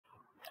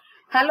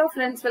Hello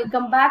friends,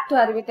 welcome back to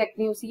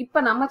AruviTechNews.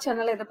 இப்ப நம்ம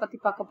சேனல்ல எதை பத்தி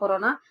பார்க்க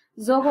போறோம்னா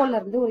Zohoல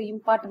இருந்து ஒரு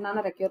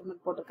இம்பார்ட்டன்டான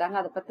ரெக்யர்மென்ட் போட்டிருக்காங்க.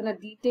 அத பத்தின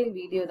டீடைல்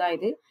வீடியோ தான்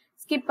இது.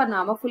 ஸ்கிப்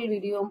பண்ணாம ஃபுல்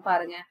வீடியோவும்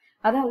பாருங்க.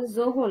 அதாவது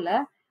Zohoல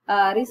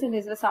ரீசன்ட்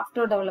டேஸ்ல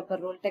software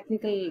developer role,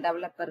 technical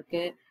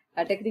டெவலப்பருக்கு,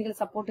 technical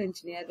support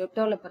engineer, web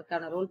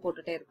டெவலப்பருக்கான role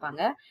போட்டுட்டே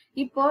இருப்பாங்க.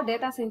 இப்போ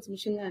டேட்டா சயின்ஸ்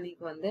மிஷின்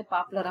லேர்னிங் வந்து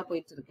பாப்புலரா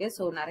போயிட்டு இருக்கு.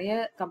 ஸோ நிறைய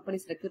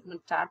கம்பெனிஸ்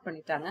ரெக்ரூட்மெண்ட் ஸ்டார்ட்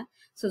பண்ணிட்டாங்க.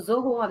 ஸோ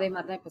ஜோஹோவும் அதே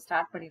மாதிரி தான் இப்போ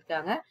ஸ்டார்ட்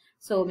பண்ணிருக்காங்க.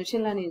 So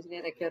machine learning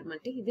engineer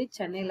requirement இது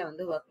சென்னையில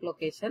வந்து ஒர்க்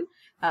லொகேஷன்,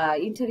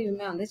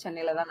 இன்டர்வியூமே வந்து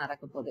சென்னையில தான்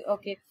நடக்க போகுது.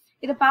 ஓகே,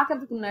 இதை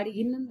பாக்குறதுக்கு முன்னாடி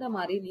இந்த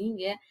மாதிரி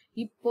நீங்க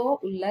இப்போ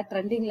உள்ள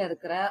ட்ரெண்டிங்ல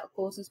இருக்கிற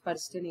கோர்சஸ்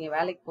படிச்சுட்டு நீங்க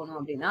வேலைக்கு போகணும்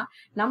அப்படின்னா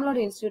நம்மளோட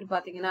இன்ஸ்டியூட்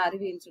பாத்தீங்கன்னா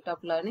அருவி இன்ஸ்டியூட்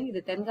ஆஃப் லேர்னிங்.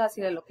 இது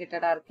தென்காசியில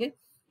லொகேட்டடா இருக்கு.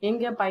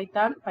 எங்க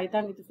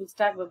Python with full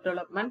stack web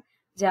development,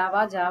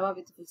 Java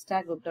with full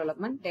stack web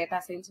development, data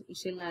science,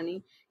 machine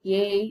learning,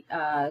 AI,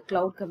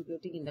 cloud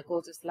computing, இந்த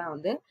கோர்சஸ்லாம்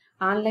வந்து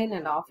ஆன்லைன்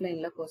அண்ட்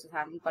ஆஃப்லைன்ல கோர்சஸ்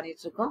ஹேண்டில்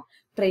பண்ணிட்டு இருக்கோம்.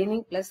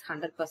 Training plus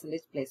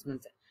 100%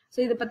 placements. ஸோ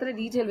இதை பத்தின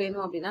டீடைல்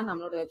வேணும் அப்படின்னா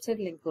நம்மளோட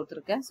வெப்சைட் லிங்க்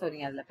கொடுத்துருக்கேன். ஸோ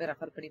நீங்க அதுல போய்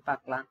ரெஃபர் பண்ணி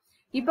பார்க்கலாம்.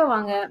 இப்போ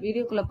வாங்க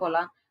வீடியோக்குள்ள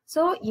போலாம்.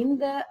 ஸோ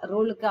இந்த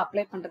ரோலுக்கு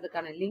அப்ளை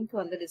பண்றதுக்கான லிங்க்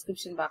வந்து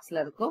டிஸ்கிரிப்ஷன்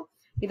பாக்ஸ்ல இருக்கும்.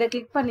 இதை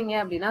கிளிக் பண்ணீங்க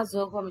அப்படின்னா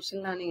Zoho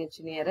machine learning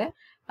engineer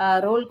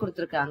role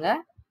கொடுத்துருக்காங்க.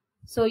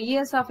 ஸோ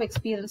இயர்ஸ் ஆஃப்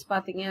எக்ஸ்பீரியன்ஸ்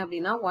பாத்தீங்க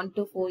அப்படின்னா 1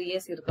 to 4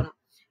 years இருக்கணும்.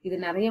 இது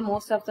நிறைய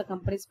மோஸ்ட் ஆஃப் த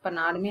கம்பெனிஸ் இப்ப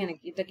நானுமே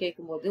எனக்கு கிட்ட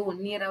கேட்கும்போது 1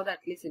 year-ஆவது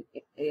அட்லீஸ்ட்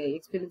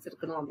எக்ஸ்பீரியன்ஸ்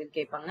இருக்கணும் அப்படின்னு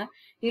கேட்பாங்க.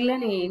 இல்ல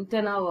நீங்க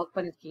இன்டர்னா ஒர்க்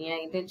பண்ணிருக்கீங்க,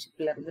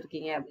 இன்டர்ன்ஷிப்ல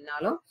இருந்திருக்கீங்க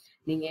அப்படின்னாலும்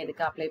நீங்க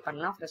இதுக்கு அப்ளை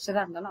பண்ணலாம்.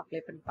 ஃப்ரெஷரா இருந்தாலும்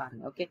அப்ளை பண்ணி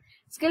பாருங்க. ஓகே,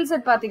 ஸ்கில்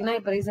செட் பாத்தீங்கன்னா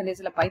இப்ப ரீசெண்ட்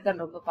டேஸ்ல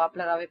பைத்தான் ரொம்ப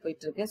பாப்புலராகவே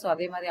போயிட்டு இருக்கு. ஸோ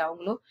அதே மாதிரி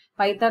அவங்களும்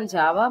Python,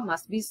 Java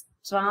must be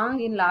strong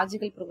in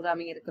logical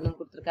programming இருக்கணும்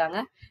கொடுத்துருக்காங்க.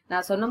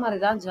 நான் சொன்ன மாதிரி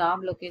தான்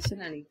job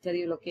location and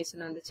interview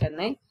location வந்து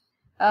Chennai.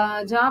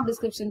 Job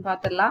description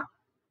பாத்திரலாம்.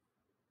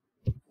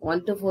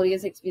 1 to 4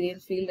 years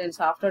experience field and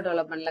software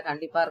டெவலப்மெண்ட்ல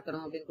கண்டிப்பா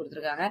இருக்கணும் அப்படின்னு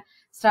கொடுத்துருக்காங்க.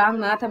 ஸ்ட்ராங்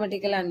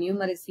மேத்தமெட்டிக்கல் அண்ட்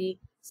நியூமரிசி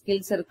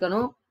ஸ்கில்ஸ்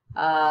இருக்கணும்.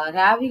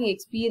 Having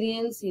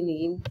experience in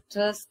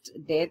interest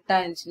data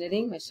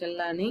engineering, machine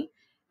learning,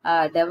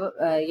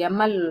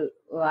 ML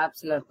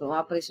ஆப்ஸ்ல இருக்கணும்,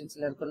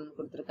 ஆப்ரேஷன்ஸ்ல இருக்கணும்னு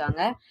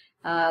கொடுத்துருக்காங்க.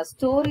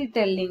 ஸ்டோரி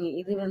டெல்லிங்,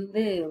 இது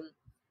வந்து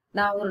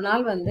நான் ஒரு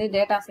நாள் வந்து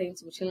டேட்டா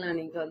சயின்ஸ் மிஷின்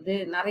லேர்னிங்க்கு வந்து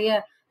நிறைய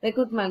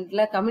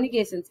ரெக்ரூட்மெண்ட்ல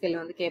கம்யூனிகேஷன் ஸ்கில்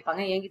வந்து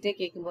கேட்பாங்க. என்கிட்டே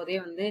கேட்கும் போதே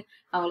வந்து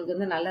அவங்களுக்கு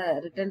வந்து நல்ல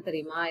ரிட்டர்ன்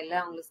தெரியுமா, இல்ல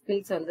அவங்களுக்கு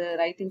ஸ்கில்ஸ் வந்து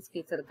ரைட்டிங்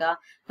ஸ்கில்ஸ் இருக்கா,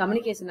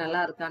 கம்யூனிகேஷன்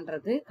நல்லா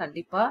இருக்கான்றது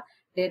கண்டிப்பா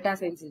டேட்டா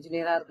சயின்ஸ்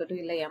இன்ஜினியரா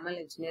இருக்கட்டும் இல்ல எம்எல்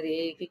இன்ஜினியர்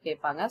ஏஐக்கு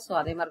கேட்பாங்க. ஸோ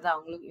அதே மாதிரி தான்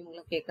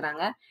இவங்களும்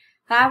கேட்கறாங்க.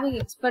 Having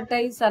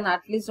expertise and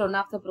at least one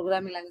of the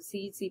programming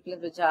language C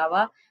plus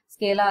Java,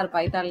 ஸ்கேலா ஒரு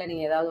பைத்தான்ல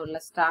நீங்க ஏதாவது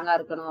ஒண்ணு ஸ்ட்ராங்கா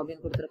இருக்கணும்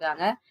அப்படின்னு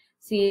கொடுத்துருக்காங்க.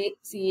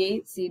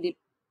 சிடி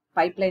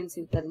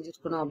பைப்லைன்ஸ்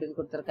தெரிஞ்சிருக்கணும் அப்படின்னு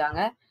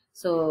கொடுத்துருக்காங்க.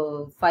 So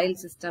file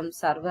system,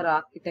 server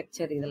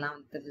architecture இதெல்லாம்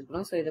வந்து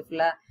தெரிஞ்சிருக்கணும். ஸோ இதை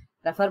ஃபுல்லா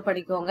ரெஃபர்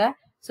பண்ணிக்கோங்க.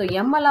 ஸோ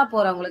எம்எல்ஆ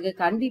போறவங்களுக்கு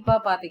கண்டிப்பா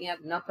பாத்தீங்க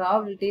அப்படின்னா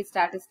probability,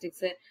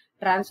 statistics,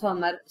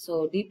 transformer, so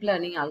deep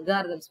learning,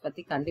 algorithms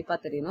பத்தி கண்டிப்பா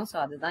தெரியணும். ஸோ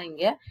அதுதான்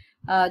இங்க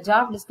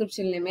ஜாப்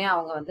டிஸ்கிரிப்ஷன்லயுமே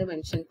அவங்க வந்து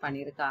மென்ஷன்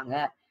பண்ணிருக்காங்க.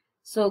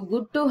 ஸோ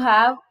குட் டு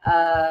ஹாவ்,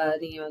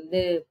 நீங்க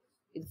வந்து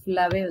இது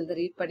ஃபுல்லாவே வந்து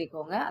ரீட்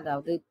பண்ணிக்கோங்க.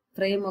 அதாவது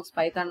ஃப்ரேம் ஒர்க்ஸ்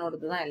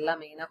பைத்தானோடது தான் எல்லாம்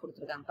மெயினா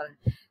கொடுத்துருக்காங்க பாருங்க.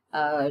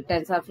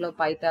 டென்சார்ஃப்ளோ,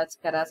 பைத்தாச்,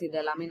 கராஸ் இது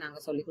எல்லாமே நாங்க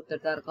சொல்லி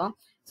கொடுத்துட்டு தான் இருக்கோம்.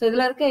 ஸோ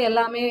இதுல இருக்க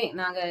எல்லாமே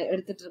நாங்க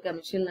எடுத்துட்டு இருக்க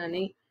machine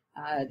learning,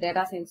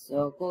 data science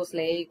கோர்ஸ்ல,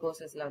 AI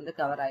கோர்சஸ்ல வந்து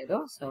கவர்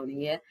ஆயிடும். ஸோ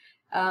நீங்க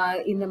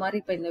இந்த மாதிரி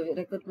இப்ப இந்த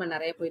ரெக்ரூட்மெண்ட்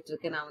நிறைய போயிட்டு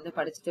இருக்கு. நான் வந்து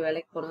படிச்சுட்டு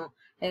வேலைக்கு போகணும்,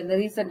 இந்த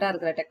ரீசெண்டா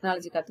இருக்கிற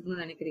டெக்னாலஜி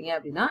கத்துக்கணும்னு நினைக்கிறீங்க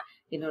அப்படின்னா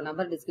என்னோட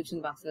நம்பர்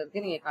டிஸ்கிரிப்ஷன் பாக்ஸ்ல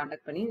இருக்கு. நீங்க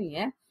கான்டாக்ட் பண்ணி நீங்க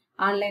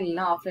ஆன்லைன்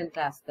இல்ல ஆஃப்லைன்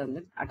கிளாஸ்க்கு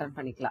வந்து அட்டன்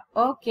பண்ணிக்கலாம்.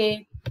 ஓகே,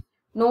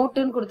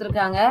 நோட்டுன்னு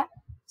கொடுத்துருக்காங்க.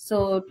 ஸோ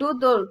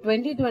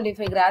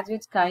 2025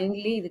 கிராஜுவேட்ஸ்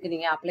கைண்ட்லி இதுக்கு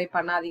நீங்க அப்ளை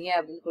பண்ணாதீங்க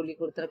அப்படின்னு சொல்லி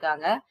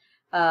கொடுத்துருக்காங்க.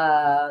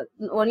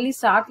 Only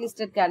short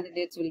listed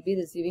candidates will be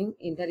receiving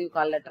interview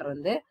call letter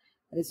வந்து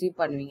ரிசீவ்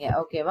பண்ணுவீங்க.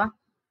 ஓகேவா?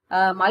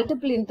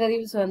 மல்டிபிள்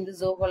இன்டர்வியூஸ் வந்து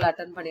ஜோஹோல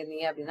அட்டன்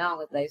பண்ணிருந்தீங்க அப்படின்னா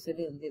அவங்க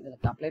தயவுசெய்து வந்து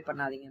இதுக்கு அப்ளை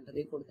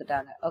பண்ணாதீங்கன்றதையும்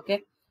கொடுத்துட்டாங்க.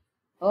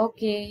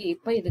 ஓகே,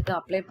 இப்போ இதுக்கு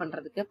அப்ளை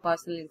பண்றதுக்கு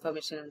பர்சனல்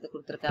இன்ஃபர்மேஷன் வந்து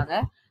கொடுத்துருக்காங்க.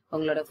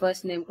 உங்களோட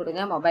ஃபர்ஸ்ட் நேம்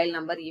கொடுங்க, mobile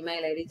number,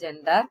 email ID,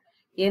 gender,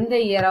 எந்த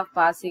இயர் ஆஃப்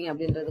பாசிங்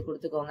அப்படின்றது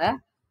கொடுத்துக்கோங்க.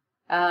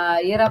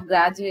 இயர் ஆஃப்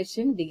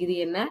கிராஜுவேஷன், டிகிரி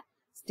என்ன,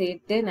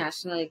 ஸ்டேட்,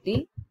 நேஷனாலிட்டி,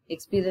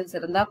 எக்ஸ்பீரியன்ஸ்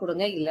இருந்தா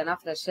கொடுங்க, இல்லைன்னா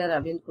ஃப்ரெஷர்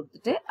அப்படின்னு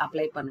கொடுத்துட்டு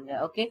அப்ளை பண்ணுங்க.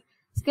 ஓகே,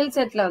 ஸ்கில்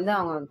செட்ல வந்து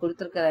அவங்க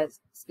கொடுத்துருக்கிற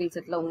ஸ்கில்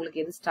செட்ல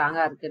உங்களுக்கு எது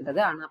ஸ்ட்ராங்கா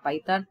இருக்குன்றது, ஆனா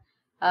பைத்தான்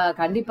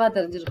கண்டிப்பா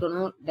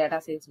தெரிஞ்சிருக்கணும் டேட்டா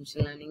சயின்ஸ்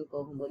மிஷின் லேர்னிங்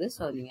போகும்போது.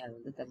 ஸோ நீங்க அதை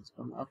வந்து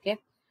தெரிஞ்சுக்கோங்க. ஓகே,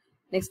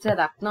 நெக்ஸ்ட்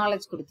அதை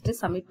அக்னாலேஜ் கொடுத்துட்டு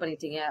சப்மிட்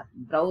பண்ணிட்டீங்க.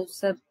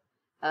 ப்ரௌசர்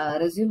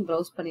ரெஸ்யூம்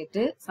ப்ரௌஸ்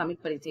பண்ணிட்டு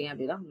சப்மிட் பண்ணிட்டீங்க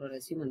அப்படின்னா உங்களோட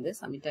ரெஸ்யூம் வந்து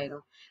சப்மிட்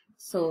ஆயிடும்.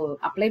 ஸோ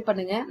அப்ளை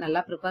பண்ணுங்க, நல்லா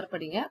ப்ரிப்பேர்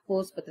பண்ணுங்க.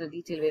 கோர்ஸ் பத்தின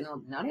டீட்டெயில் வேணும்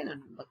அப்படின்னாலும் என்னோட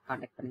நம்பருக்கு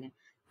கான்டாக்ட் பண்ணுங்க.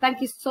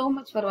 தேங்க்யூ சோ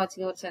மச் ஃபார்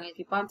வாட்சிங் our channel.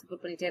 Keep on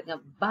support பண்ணிட்டே இருங்க.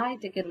 பாய்,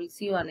 take care, will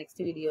see you on next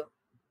video.